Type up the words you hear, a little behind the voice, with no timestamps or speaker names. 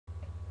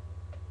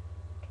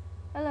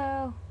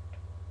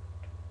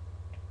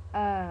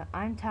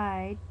I'm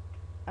Tide.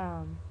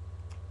 Um,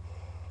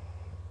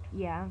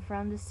 yeah, I'm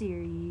from the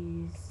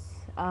series.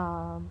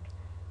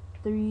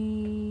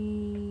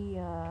 Three,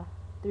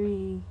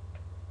 three,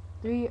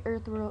 three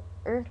Earth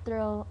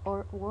Thrill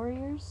or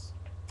Warriors.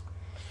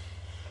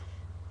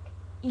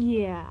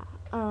 Yeah.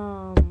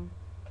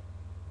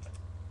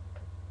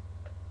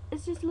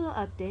 It's just a little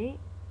update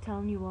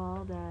telling you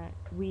all that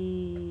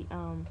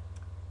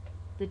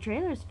the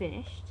trailer's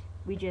finished.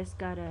 We just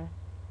gotta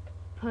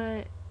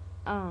put,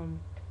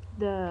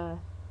 the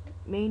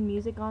main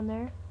music on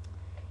there.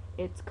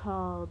 It's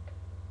called,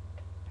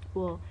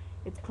 well,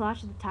 it's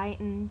Clash of the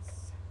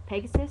Titans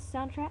Pegasus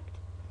soundtrack.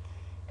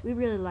 We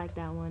really liked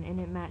that one, and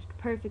it matched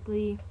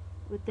perfectly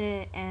with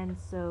it, and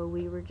so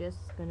we were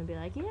just gonna be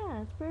like,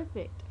 yeah, it's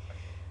perfect.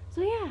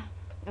 So yeah,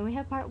 and we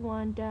have part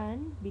one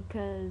done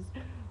because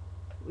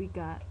we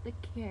got the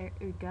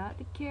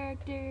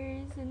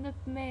characters in the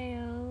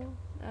mail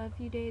a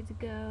few days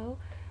ago,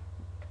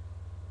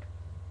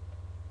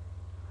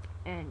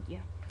 and yeah.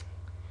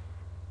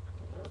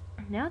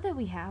 Now that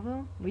we have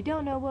them, we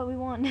don't know what we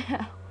want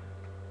now.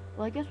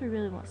 Well, I guess we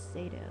really want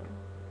Sato.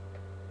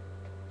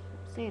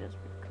 Sato's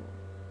pretty cool.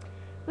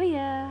 But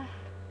yeah.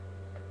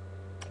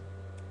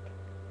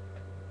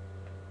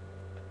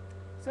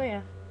 So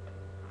yeah.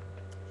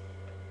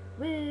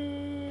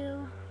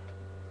 Well,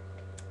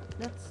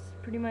 that's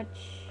pretty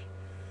much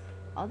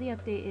all the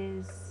update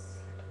is.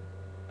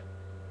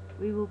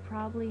 We will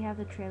probably have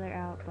the trailer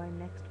out by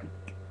next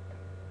week.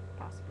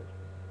 Possibly.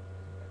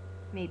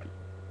 Maybe.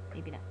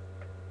 Maybe not.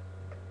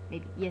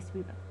 Maybe. Yes,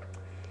 we will.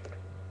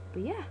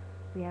 But yeah,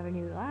 we have a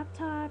new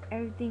laptop.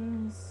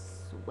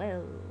 Everything's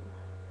well.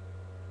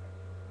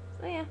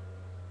 So yeah.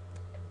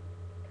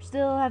 We're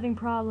still having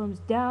problems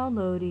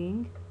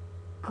downloading.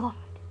 God.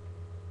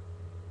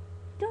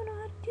 Don't know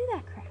how to do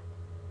that crap.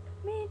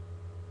 Man,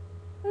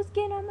 it was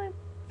getting on my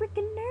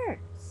freaking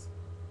nerves.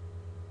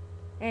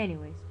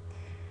 Anyways.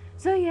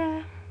 So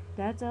yeah,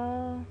 that's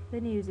all the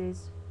news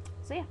is.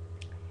 So yeah.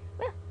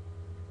 Well,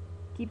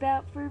 keep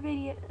out for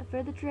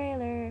the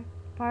trailer.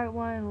 Part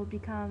 1 will be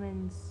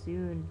coming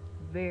soon.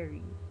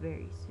 Very,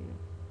 very soon.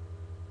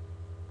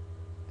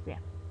 So yeah.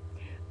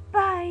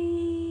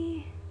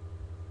 Bye!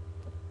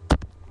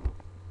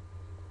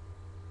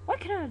 Why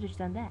couldn't I have just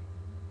done that?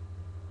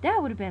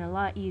 That would have been a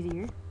lot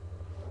easier.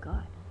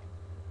 God.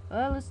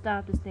 Well, let's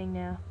stop this thing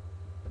now.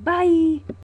 Bye!